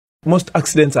Most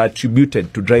accidents are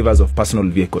attributed to drivers of personal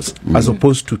vehicles as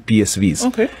opposed to PSVs.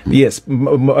 Okay. Yes,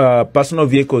 personal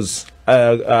vehicles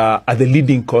are the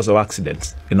leading cause of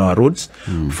accidents in our roads,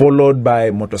 followed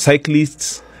by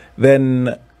motorcyclists,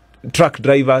 then truck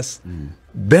drivers,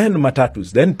 then matatus,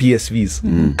 then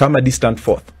PSVs come a distant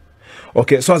fourth.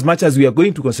 Okay, so as much as we are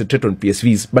going to concentrate on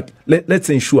PSVs, but let's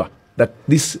ensure that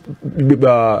these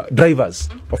drivers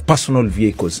of personal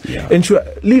vehicles ensure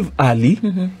leave early.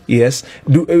 Yes,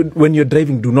 when you're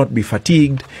driving, do not be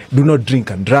fatigued. Do not drink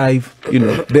and drive. You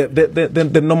know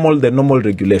the normal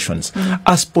regulations.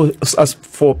 As for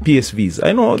PSVs,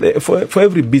 I know for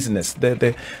every business,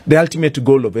 the ultimate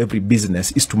goal of every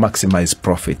business is to maximize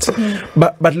profits.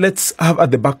 But let's have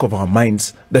at the back of our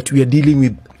minds that we are dealing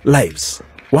with lives.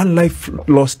 One life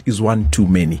lost is one too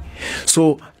many.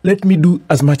 So let me do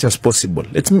as much as possible.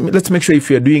 Let's make sure if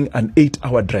you're doing an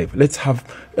 8-hour drive, let's have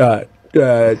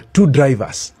 2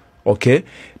 drivers. Okay,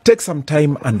 take some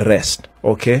time and rest.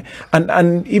 Okay,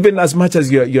 and even as much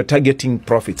as you're targeting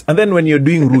profits, and then when you're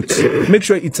doing routes, make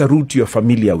sure it's a route you're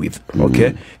familiar with.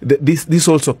 Okay, this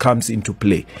also comes into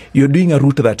play. You're doing a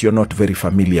route that you're not very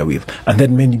familiar with, and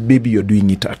then maybe you're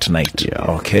doing it at night.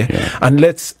 Okay, and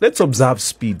let's observe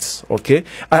speeds. Okay,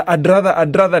 I'd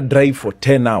rather drive for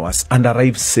 10 hours and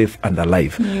arrive safe and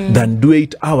alive than do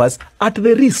 8 hours at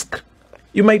the risk.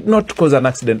 You might not cause an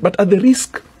accident, but at the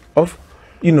risk of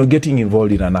getting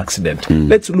involved in an accident.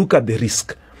 Let's look at the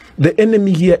risk. The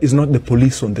enemy here is not the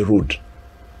police on the road.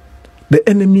 The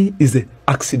enemy is the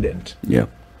accident.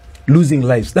 Losing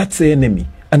lives. That's the enemy.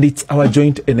 And it's our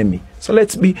joint enemy. So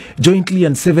let's be jointly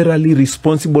and severally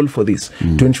responsible for this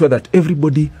to ensure that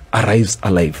everybody arrives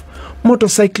alive.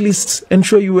 Motorcyclists,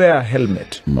 ensure you wear a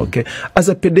helmet. Okay. As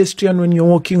a pedestrian, when you're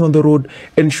walking on the road,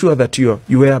 ensure that you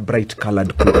wear bright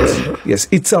colored clothes. Yes,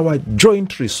 it's our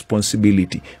joint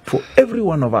responsibility for every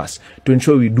one of us to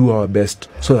ensure we do our best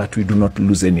so that we do not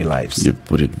lose any lives. You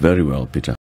put it very well, Peter.